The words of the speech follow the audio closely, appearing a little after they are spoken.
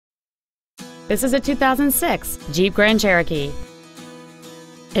This is a 2006 Jeep Grand Cherokee.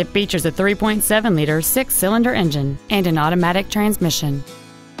 It features a 3.7-liter six-cylinder engine and an automatic transmission.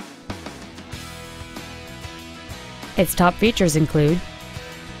 Its top features include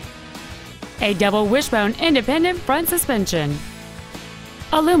a double wishbone independent front suspension,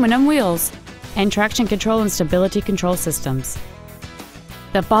 aluminum wheels, and traction control and stability control systems.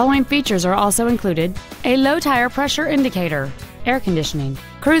 The following features are also included: a low tire pressure indicator, air conditioning,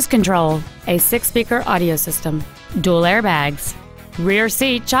 cruise control, a 6-speaker audio system, dual airbags, rear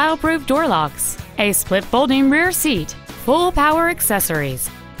seat child-proof door locks, a split folding rear seat, full power accessories.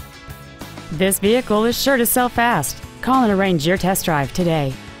 This vehicle is sure to sell fast. Call and arrange your test drive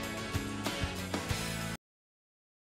today.